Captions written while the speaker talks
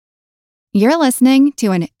You're listening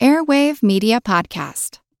to an Airwave Media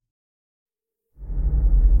Podcast.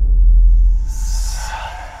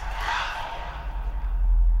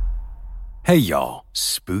 Hey y'all,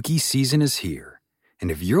 spooky season is here. And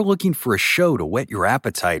if you're looking for a show to whet your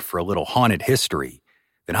appetite for a little haunted history,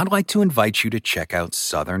 then I'd like to invite you to check out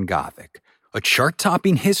Southern Gothic, a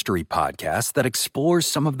chart-topping history podcast that explores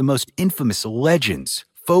some of the most infamous legends,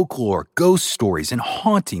 folklore, ghost stories, and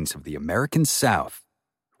hauntings of the American South.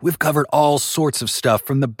 We've covered all sorts of stuff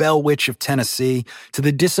from the Bell Witch of Tennessee to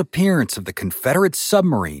the disappearance of the Confederate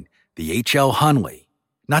submarine, the H.L. Hunley,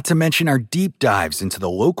 not to mention our deep dives into the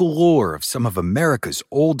local lore of some of America's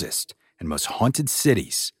oldest and most haunted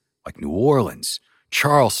cities, like New Orleans,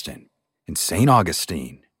 Charleston, and St.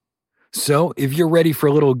 Augustine. So, if you're ready for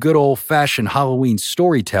a little good old-fashioned Halloween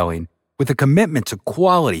storytelling with a commitment to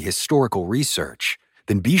quality historical research,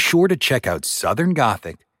 then be sure to check out Southern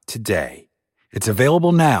Gothic today. It's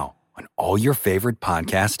available now on all your favorite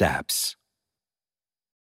podcast apps.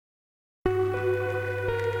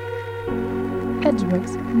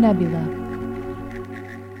 Edgeworth's Nebula.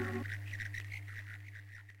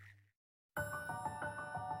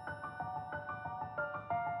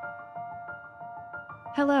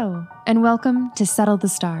 Hello, and welcome to Settle the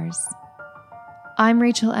Stars. I'm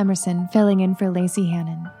Rachel Emerson, filling in for Lacey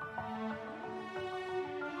Hannon.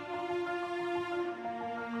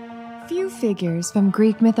 Few figures from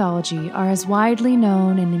Greek mythology are as widely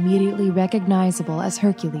known and immediately recognizable as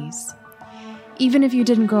Hercules. Even if you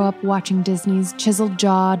didn't grow up watching Disney's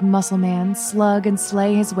chiseled-jawed muscle man slug and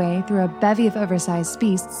slay his way through a bevy of oversized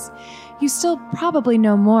beasts, you still probably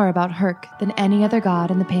know more about Herc than any other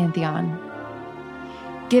god in the pantheon.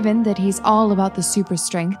 Given that he's all about the super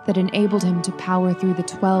strength that enabled him to power through the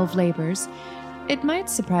 12 labors, it might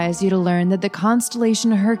surprise you to learn that the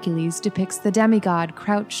constellation Hercules depicts the demigod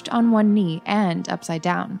crouched on one knee and upside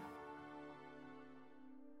down.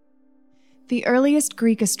 The earliest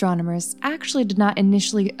Greek astronomers actually did not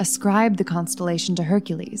initially ascribe the constellation to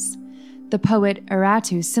Hercules. The poet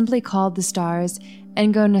Aratus simply called the stars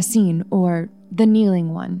Engonasin, or the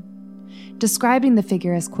Kneeling One, describing the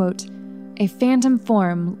figure as, quote, a phantom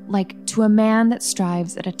form like to a man that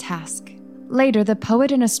strives at a task. Later, the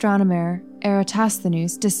poet and astronomer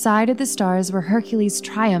Eratosthenes decided the stars were Hercules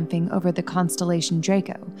triumphing over the constellation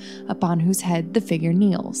Draco, upon whose head the figure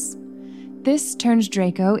kneels. This turns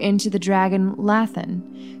Draco into the dragon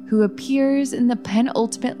Lathan, who appears in the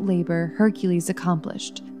penultimate labor Hercules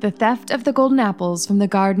accomplished, the theft of the golden apples from the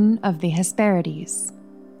garden of the Hesperides.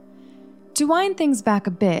 To wind things back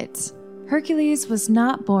a bit, Hercules was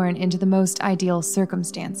not born into the most ideal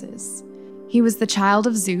circumstances. He was the child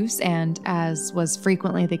of Zeus and, as was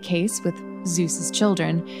frequently the case with Zeus's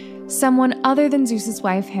children, someone other than Zeus's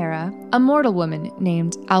wife Hera, a mortal woman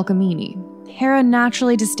named Alcmene. Hera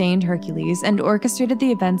naturally disdained Hercules and orchestrated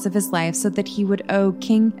the events of his life so that he would owe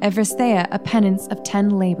King Eurystheus a penance of 10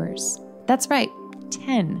 labors. That's right,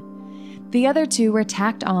 10. The other 2 were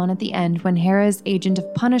tacked on at the end when Hera's agent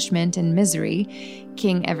of punishment and misery,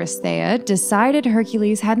 King Eurystheus, decided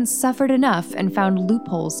Hercules hadn't suffered enough and found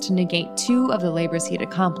loopholes to negate 2 of the labors he'd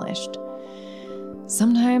accomplished.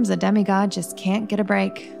 Sometimes a demigod just can't get a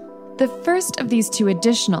break. The first of these 2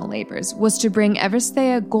 additional labors was to bring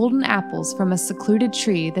Eurystheus golden apples from a secluded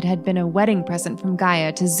tree that had been a wedding present from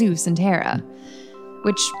Gaia to Zeus and Hera,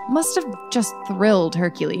 which must have just thrilled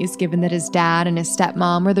Hercules, given that his dad and his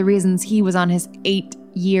stepmom were the reasons he was on his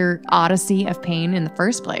 8-year odyssey of pain in the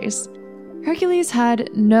first place. Hercules had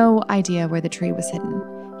no idea where the tree was hidden.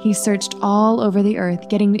 He searched all over the earth,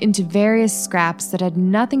 getting into various scraps that had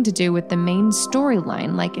nothing to do with the main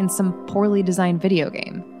storyline, like in some poorly designed video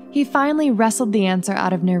game. He finally wrestled the answer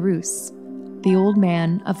out of Nerus, the old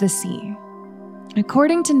man of the sea.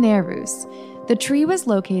 According to Nerus, the tree was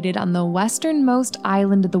located on the westernmost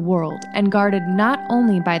island of the world and guarded not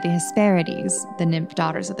only by the Hesperides, the nymph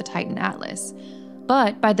daughters of the Titan Atlas,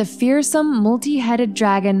 but by the fearsome multi-headed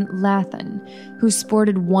dragon Lathan, who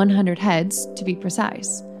sported 100 heads, to be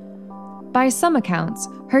precise. By some accounts,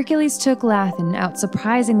 Hercules took Lathan out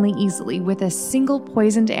surprisingly easily with a single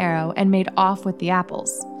poisoned arrow and made off with the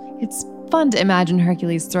apples. It's fun to imagine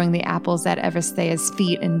Hercules throwing the apples at Eurystheus'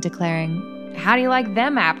 feet and declaring, "How do you like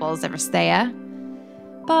them apples, Eurystheus?"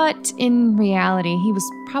 But in reality, he was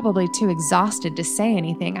probably too exhausted to say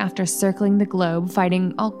anything after circling the globe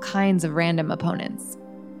fighting all kinds of random opponents.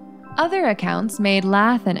 Other accounts made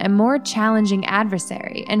Lathan a more challenging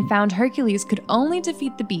adversary and found Hercules could only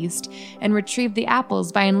defeat the beast and retrieve the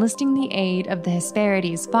apples by enlisting the aid of the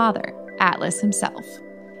Hesperides' father, Atlas himself.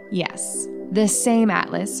 Yes, the same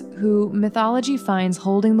Atlas who mythology finds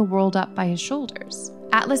holding the world up by his shoulders.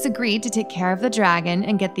 Atlas agreed to take care of the dragon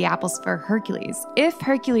and get the apples for Hercules if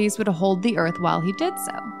Hercules would hold the earth while he did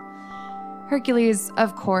so. Hercules,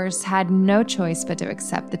 of course, had no choice but to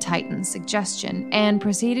accept the Titan's suggestion and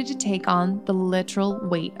proceeded to take on the literal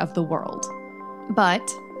weight of the world. But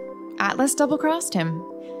Atlas double-crossed him.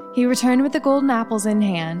 He returned with the golden apples in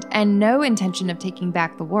hand and no intention of taking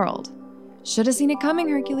back the world. Should have seen it coming,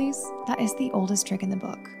 Hercules. That is the oldest trick in the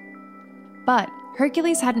book. But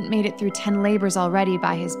Hercules hadn't made it through 10 labors already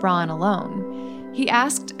by his brawn alone. He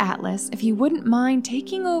asked Atlas if he wouldn't mind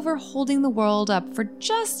taking over holding the world up for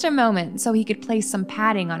just a moment so he could place some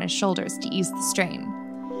padding on his shoulders to ease the strain.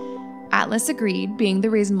 Atlas agreed, being the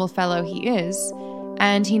reasonable fellow he is,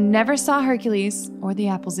 and he never saw Hercules or the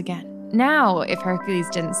apples again. Now, if Hercules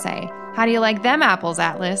didn't say, "How do you like them apples,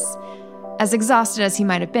 Atlas?" As exhausted as he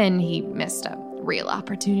might have been, he missed a real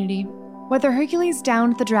opportunity. Whether Hercules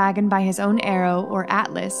downed the dragon by his own arrow or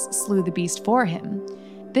Atlas slew the beast for him,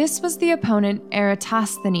 this was the opponent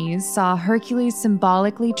Eratosthenes saw Hercules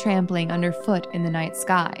symbolically trampling underfoot in the night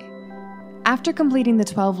sky. After completing the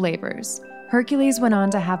 12 labors, Hercules went on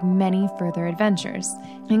to have many further adventures,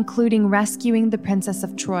 including rescuing the Princess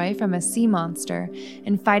of Troy from a sea monster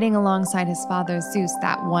and fighting alongside his father Zeus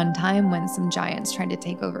that one time when some giants tried to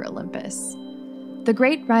take over Olympus. The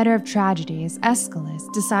great writer of tragedies, Aeschylus,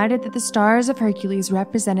 decided that the stars of Hercules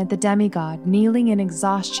represented the demigod kneeling in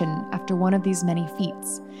exhaustion after one of these many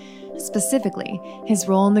feats, specifically his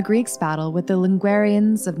role in the Greeks' battle with the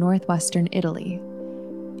Ligurians of northwestern Italy.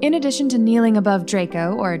 In addition to kneeling above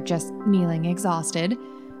Draco, or just kneeling exhausted,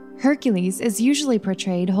 Hercules is usually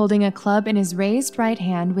portrayed holding a club in his raised right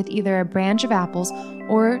hand with either a branch of apples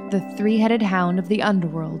or the three-headed hound of the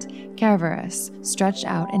underworld, Cerberus, stretched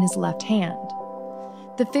out in his left hand.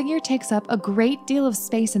 The figure takes up a great deal of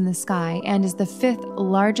space in the sky and is the 5th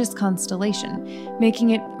largest constellation, making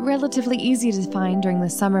it relatively easy to find during the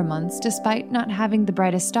summer months despite not having the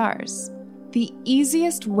brightest stars. The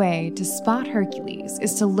easiest way to spot Hercules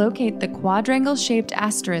is to locate the quadrangle-shaped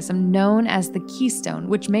asterism known as the keystone,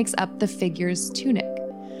 which makes up the figure's tunic.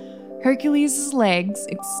 Hercules' legs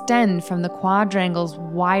extend from the quadrangle's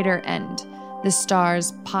wider end. The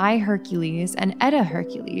stars Pi Hercules and Eta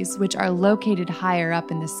Hercules, which are located higher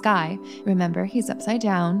up in the sky, remember he's upside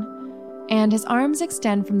down, and his arms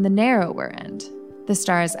extend from the narrower end. The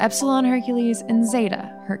stars Epsilon Hercules and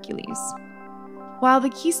Zeta Hercules. While the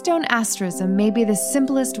keystone asterism may be the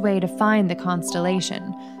simplest way to find the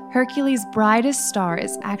constellation, Hercules' brightest star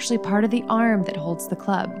is actually part of the arm that holds the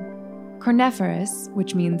club. Corniferous,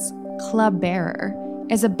 which means club bearer,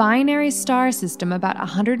 is a binary star system about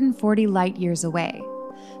 140 light-years away.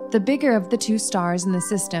 The bigger of the two stars in the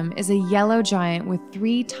system is a yellow giant with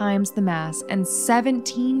 3 times the mass and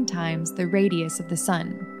 17 times the radius of the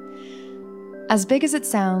Sun. As big as it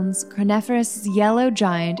sounds, Corniferous' yellow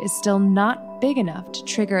giant is still not big enough to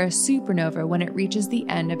trigger a supernova when it reaches the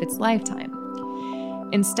end of its lifetime.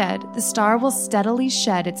 Instead, the star will steadily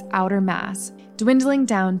shed its outer mass, dwindling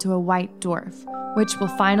down to a white dwarf, which will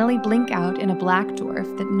finally blink out in a black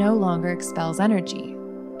dwarf that no longer expels energy.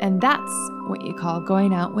 And that's what you call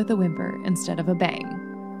going out with a whimper instead of a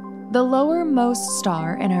bang. The lowermost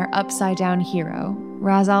star in our upside-down hero,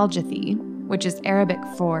 Ras Al Jathi, which is Arabic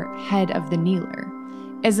for head of the kneeler,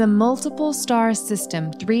 is a multiple star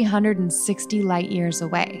system 360 light-years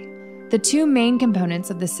away. The two main components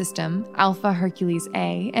of the system, Alpha Hercules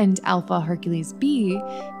A and Alpha Hercules B,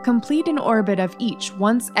 complete an orbit of each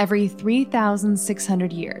once every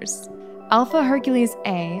 3,600 years. Alpha Hercules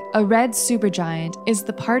A, a red supergiant, is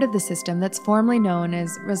the part of the system that's formerly known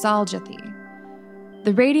as Ras Al Jathi.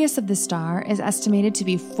 The radius of the star is estimated to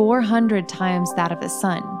be 400 times that of the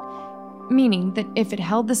Sun, meaning that if it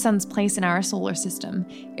held the Sun's place in our solar system,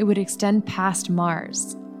 it would extend past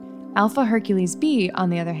Mars. Alpha Hercules B, on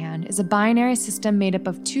the other hand, is a binary system made up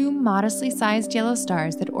of 2 modestly sized yellow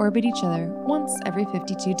stars that orbit each other once every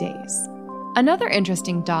 52 days. Another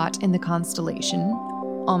interesting dot in the constellation,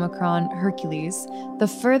 Omicron Hercules, the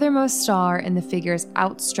furthermost star in the figure's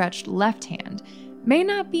outstretched left hand, may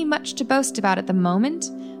not be much to boast about at the moment,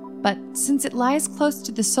 but since it lies close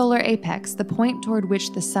to the solar apex, the point toward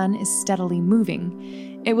which the Sun is steadily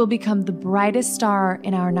moving, it will become the brightest star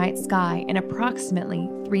in our night sky in approximately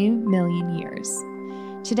 3 million years.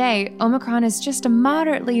 Today, Omicron is just a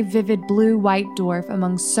moderately vivid blue-white dwarf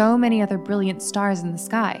among so many other brilliant stars in the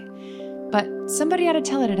sky, but somebody ought to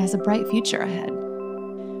tell it has a bright future ahead.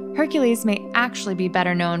 Hercules may actually be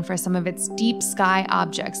better known for some of its deep sky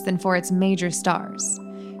objects than for its major stars.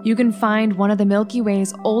 You can find one of the Milky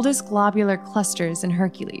Way's oldest globular clusters in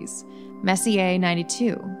Hercules, Messier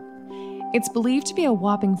 92. It's believed to be a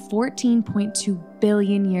whopping 14.2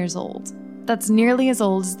 billion years old. That's nearly as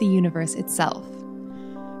old as the universe itself.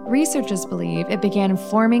 Researchers believe it began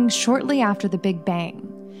forming shortly after the Big Bang.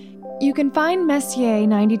 You can find Messier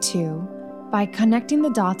 92 by connecting the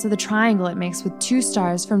dots of the triangle it makes with two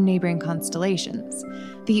stars from neighboring constellations,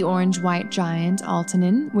 the orange-white giant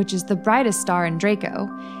Altanin, which is the brightest star in Draco,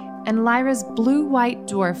 and Lyra's blue-white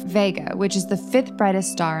dwarf Vega, which is the fifth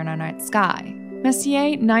brightest star in our night sky.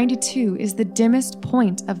 Messier 92 is the dimmest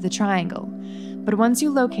point of the triangle, but once you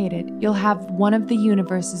locate it, you'll have one of the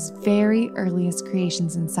universe's very earliest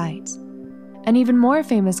creations in sight. An even more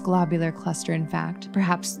famous globular cluster, in fact,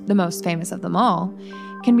 perhaps the most famous of them all,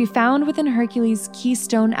 can be found within Hercules'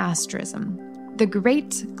 keystone asterism, the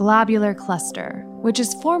Great Globular Cluster, which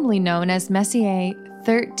is formally known as Messier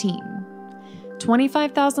 13.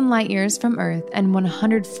 25,000 light-years from Earth and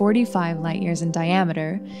 145 light-years in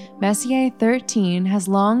diameter, Messier 13 has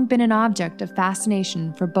long been an object of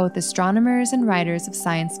fascination for both astronomers and writers of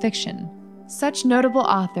science fiction. Such notable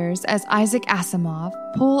authors as Isaac Asimov,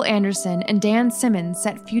 Poul Anderson, and Dan Simmons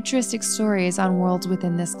set futuristic stories on worlds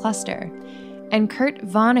within this cluster. And Kurt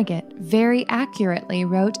Vonnegut very accurately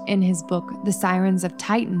wrote in his book The Sirens of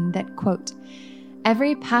Titan that, quote,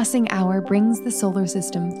 "Every passing hour brings the solar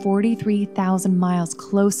system 43,000 miles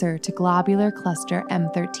closer to globular cluster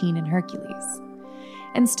M13 in Hercules.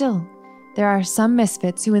 And still, there are some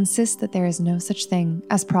misfits who insist that there is no such thing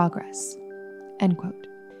as progress." End quote.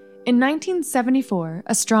 In 1974,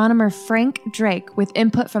 astronomer Frank Drake, with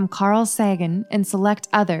input from Carl Sagan and select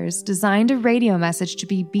others, designed a radio message to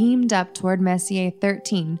be beamed up toward Messier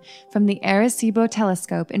 13 from the Arecibo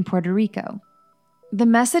telescope in Puerto Rico. The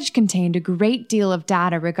message contained a great deal of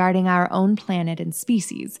data regarding our own planet and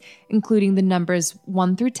species, including the numbers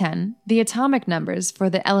 1 through 10, the atomic numbers for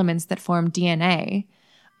the elements that form DNA,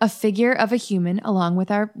 a figure of a human along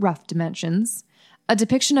with our rough dimensions, a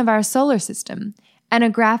depiction of our solar system, and a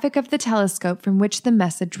graphic of the telescope from which the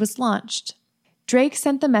message was launched. Drake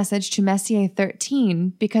sent the message to Messier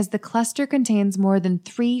 13 because the cluster contains more than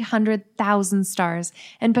 300,000 stars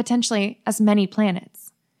and potentially as many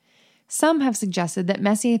planets. Some have suggested that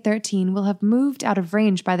Messier 13 will have moved out of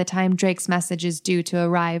range by the time Drake's message is due to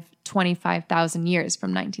arrive 25,000 years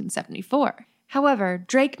from 1974. However,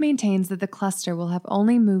 Drake maintains that the cluster will have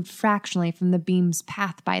only moved fractionally from the beam's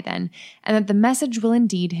path by then, and that the message will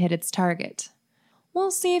indeed hit its target.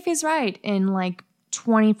 We'll see if he's right in,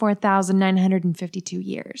 24,952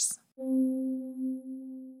 years.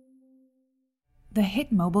 The hit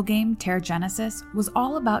mobile game Terragenesis was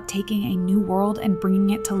all about taking a new world and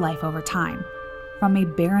bringing it to life over time, from a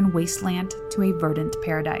barren wasteland to a verdant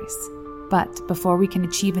paradise. But before we can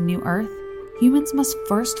achieve a new Earth, humans must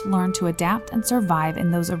first learn to adapt and survive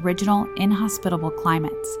in those original, inhospitable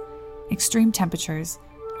climates. Extreme temperatures,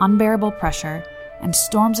 unbearable pressure, and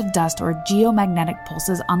storms of dust or geomagnetic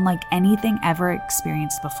pulses unlike anything ever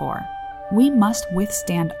experienced before. We must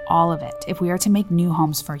withstand all of it if we are to make new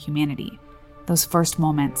homes for humanity. Those first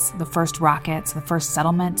moments, the first rockets, the first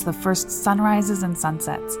settlements, the first sunrises and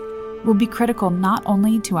sunsets will be critical not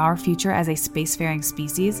only to our future as a spacefaring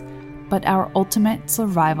species, but our ultimate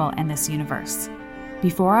survival in this universe.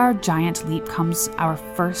 Before our giant leap comes our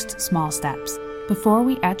first small steps. Before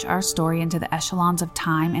we etch our story into the echelons of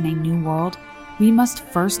time in a new world, we must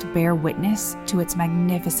first bear witness to its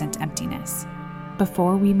magnificent emptiness.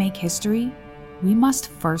 Before we make history, we must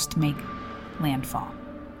first make landfall.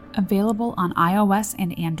 Available on iOS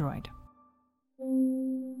and Android.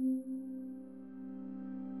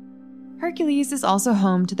 Hercules is also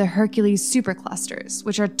home to the Hercules superclusters,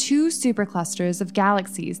 which are two superclusters of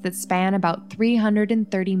galaxies that span about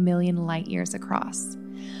 330 million light-years across.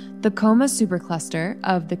 The Coma supercluster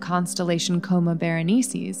of the constellation Coma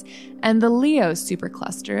Berenices and the Leo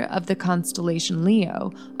supercluster of the constellation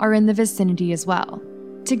Leo are in the vicinity as well.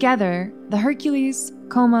 Together, the Hercules,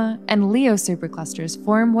 Coma, and Leo superclusters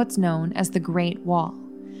form what's known as the Great Wall,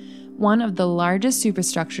 one of the largest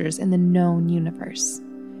superstructures in the known universe.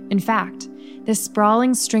 In fact, this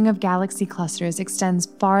sprawling string of galaxy clusters extends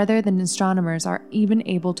farther than astronomers are even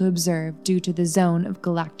able to observe due to the zone of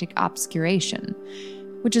galactic obscuration,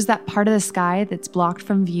 which is that part of the sky that's blocked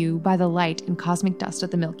from view by the light and cosmic dust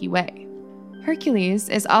of the Milky Way. Hercules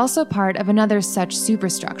is also part of another such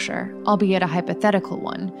superstructure, albeit a hypothetical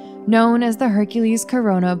one, known as the Hercules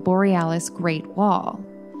Corona Borealis Great Wall.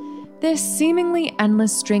 This seemingly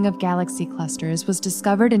endless string of galaxy clusters was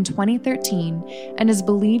discovered in 2013 and is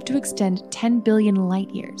believed to extend 10 billion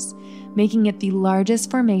light-years, making it the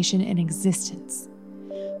largest formation in existence.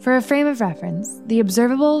 For a frame of reference, the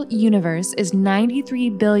observable universe is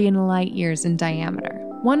 93 billion light-years in diameter.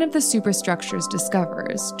 One of the superstructure's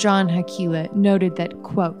discoverers, John Hercules, noted that,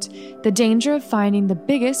 quote, "The danger of finding the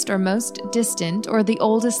biggest or most distant or the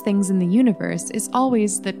oldest things in the universe is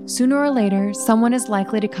always that sooner or later someone is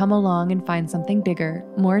likely to come along and find something bigger,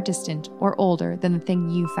 more distant, or older than the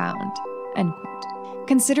thing you found," end quote.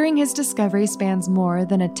 Considering his discovery spans more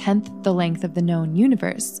than 1/10 the length of the known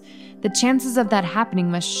universe, the chances of that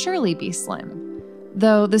happening must surely be slim.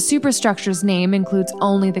 Though the superstructure's name includes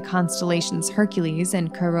only the constellations Hercules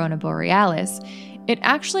and Corona Borealis, it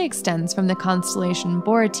actually extends from the constellation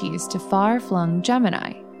Boretes to far-flung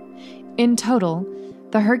Gemini. In total,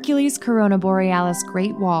 the Hercules Corona Borealis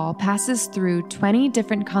Great Wall passes through 20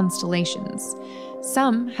 different constellations.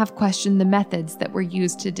 Some have questioned the methods that were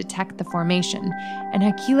used to detect the formation, and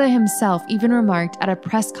Hercules himself even remarked at a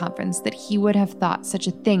press conference that he would have thought such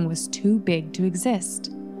a thing was too big to exist.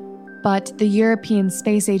 But the European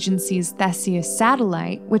Space Agency's Theseus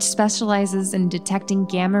satellite, which specializes in detecting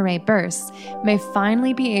gamma-ray bursts, may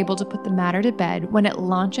finally be able to put the matter to bed when it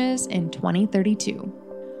launches in 2032.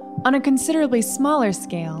 On a considerably smaller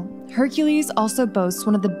scale, Hercules also boasts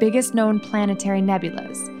one of the biggest known planetary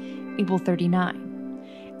nebulas, Able 39.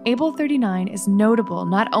 Able 39 is notable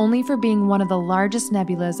not only for being one of the largest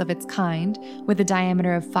nebulas of its kind, with a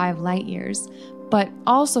diameter of 5 light-years, but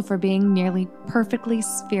also for being nearly perfectly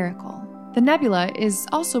spherical. The nebula is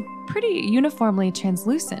also pretty uniformly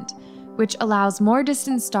translucent, which allows more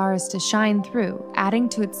distant stars to shine through, adding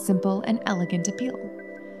to its simple and elegant appeal.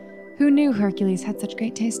 Who knew Hercules had such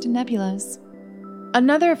great taste in nebulas?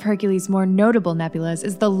 Another of Hercules' more notable nebulas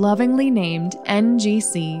is the lovingly named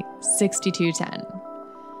NGC 6210.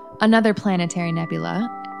 Another planetary nebula,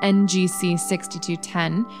 NGC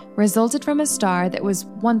 6210, resulted from a star that was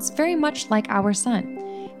once very much like our Sun.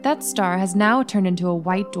 That star has now turned into a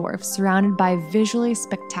white dwarf surrounded by visually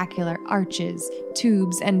spectacular arches,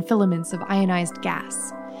 tubes, and filaments of ionized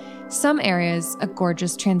gas. Some areas a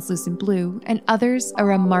gorgeous translucent blue, and others a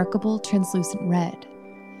remarkable translucent red.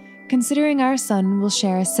 Considering our Sun will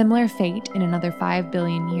share a similar fate in another 5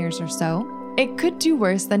 billion years or so, it could do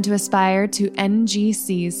worse than to aspire to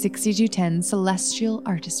NGC 6210's celestial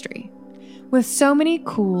artistry. With so many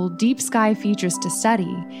cool, deep sky features to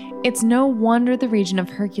study, it's no wonder the region of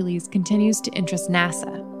Hercules continues to interest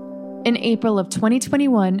NASA. In April of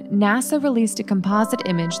 2021, NASA released a composite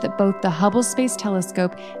image that both the Hubble Space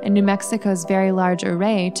Telescope and New Mexico's Very Large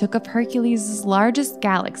Array took of Hercules' largest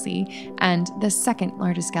galaxy and the second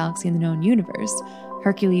largest galaxy in the known universe,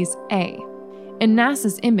 Hercules A. In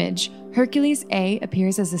NASA's image, Hercules A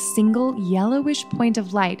appears as a single yellowish point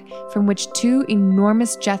of light from which 2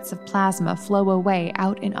 enormous jets of plasma flow away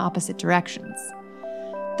out in opposite directions.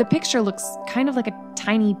 The picture looks kind of like a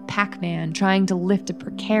tiny Pac-Man trying to lift a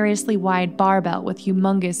precariously wide barbell with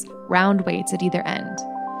humongous round weights at either end.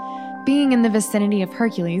 Being in the vicinity of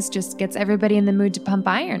Hercules just gets everybody in the mood to pump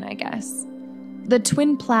iron, I guess. The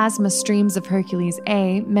twin plasma streams of Hercules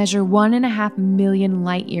A measure 1.5 million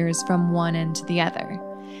light-years from one end to the other.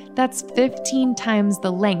 That's 15 times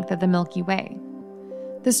the length of the Milky Way.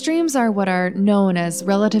 The streams are what are known as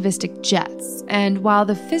relativistic jets, and while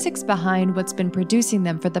the physics behind what's been producing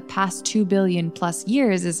them for the past 2 billion plus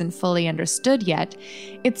years isn't fully understood yet,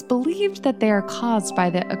 it's believed that they are caused by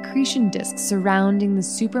the accretion disk surrounding the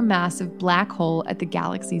supermassive black hole at the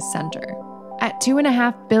galaxy's center. At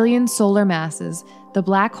 2.5 billion solar masses, the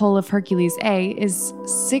black hole of Hercules A is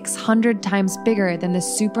 600 times bigger than the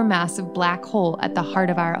supermassive black hole at the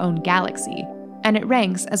heart of our own galaxy, and it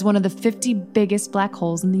ranks as one of the 50 biggest black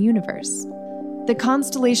holes in the universe. The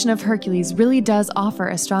constellation of Hercules really does offer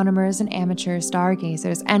astronomers and amateur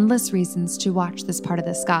stargazers endless reasons to watch this part of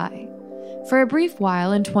the sky. For a brief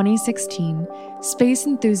while in 2016, space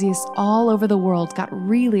enthusiasts all over the world got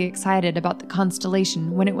really excited about the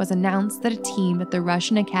constellation when it was announced that a team at the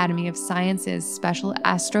Russian Academy of Sciences Special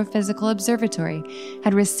Astrophysical Observatory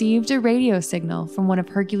had received a radio signal from one of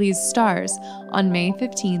Hercules' stars on May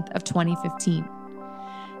 15th of 2015.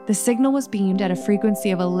 The signal was beamed at a frequency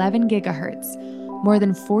of 11 gigahertz, more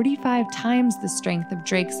than 45 times the strength of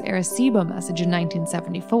Drake's Arecibo message in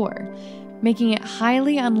 1974, making it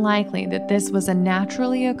highly unlikely that this was a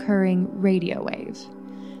naturally occurring radio wave.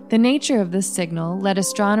 The nature of this signal led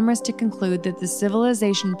astronomers to conclude that the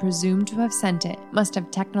civilization presumed to have sent it must have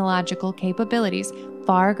technological capabilities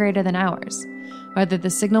far greater than ours, whether the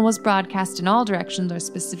signal was broadcast in all directions or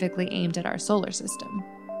specifically aimed at our solar system.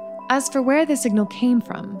 As for where the signal came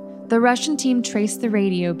from, the Russian team traced the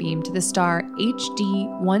radio beam to the star HD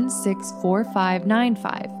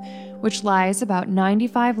 164595, which lies about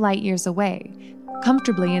 95 light-years away,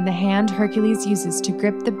 comfortably in the hand Hercules uses to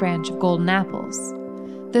grip the branch of golden apples.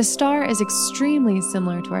 The star is extremely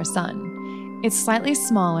similar to our Sun. It's slightly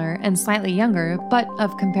smaller and slightly younger, but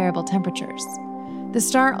of comparable temperatures. The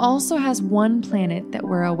star also has one planet that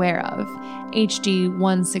we're aware of, HD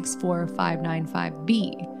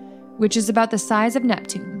 164595b, which is about the size of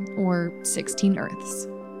Neptune, or 16 Earths.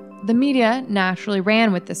 The media naturally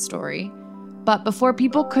ran with this story, but before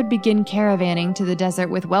people could begin caravanning to the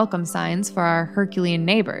desert with welcome signs for our Herculean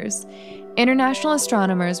neighbors, international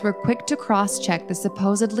astronomers were quick to cross-check the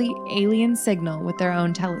supposedly alien signal with their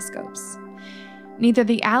own telescopes. Neither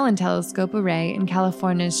the Allen Telescope Array in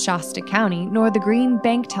California's Shasta County nor the Green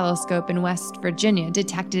Bank Telescope in West Virginia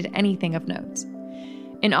detected anything of note.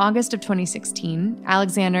 In August of 2016,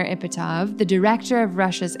 Alexander Ipatov, the director of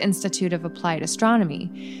Russia's Institute of Applied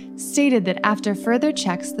Astronomy, stated that after further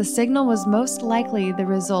checks, the signal was most likely the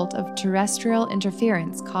result of terrestrial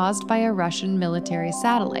interference caused by a Russian military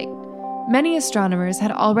satellite. Many astronomers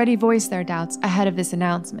had already voiced their doubts ahead of this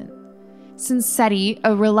announcement. Since SETI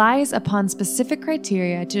relies upon specific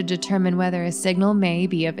criteria to determine whether a signal may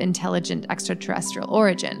be of intelligent extraterrestrial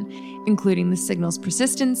origin, including the signal's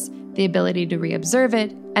persistence, the ability to reobserve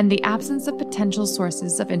it, and the absence of potential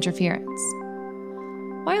sources of interference.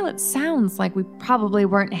 While it sounds like we probably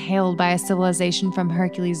weren't hailed by a civilization from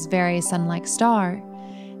Hercules' very sun-like star,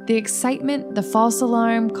 the excitement the false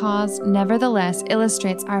alarm caused nevertheless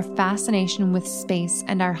illustrates our fascination with space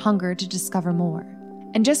and our hunger to discover more.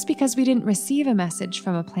 And just because we didn't receive a message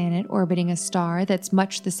from a planet orbiting a star that's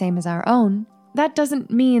much the same as our own, that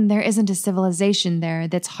doesn't mean there isn't a civilization there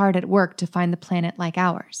that's hard at work to find the planet like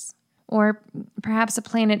ours. Or perhaps a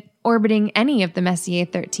planet orbiting any of the Messier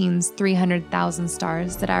 13's 300,000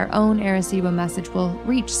 stars that our own Arecibo message will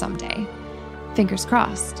reach someday. Fingers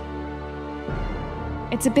crossed.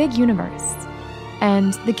 It's a big universe,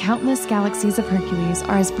 and the countless galaxies of Hercules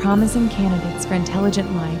are as promising candidates for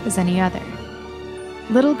intelligent life as any other.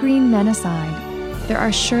 Little green men aside, there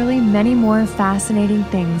are surely many more fascinating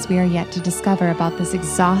things we are yet to discover about this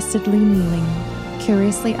exhaustedly kneeling,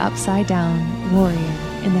 curiously upside-down warrior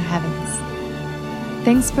in the heavens.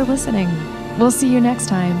 Thanks for listening. We'll see you next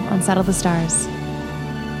time on Settle the Stars.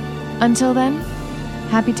 Until then,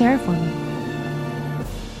 happy terraforming.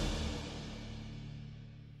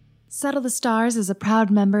 Settle the Stars is a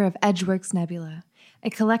proud member of Edgeworks Nebula, a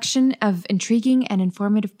collection of intriguing and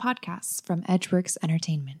informative podcasts from Edgeworks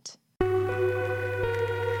Entertainment.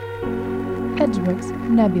 Edgeworks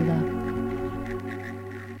Nebula.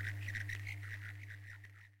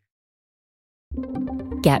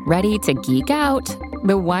 Get ready to geek out.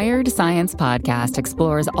 The Wired Science Podcast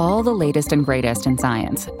explores all the latest and greatest in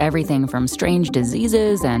science. Everything from strange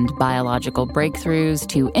diseases and biological breakthroughs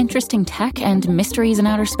to interesting tech and mysteries in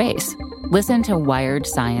outer space. Listen to Wired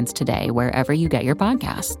Science today wherever you get your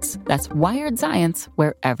podcasts. That's Wired Science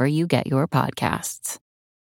wherever you get your podcasts.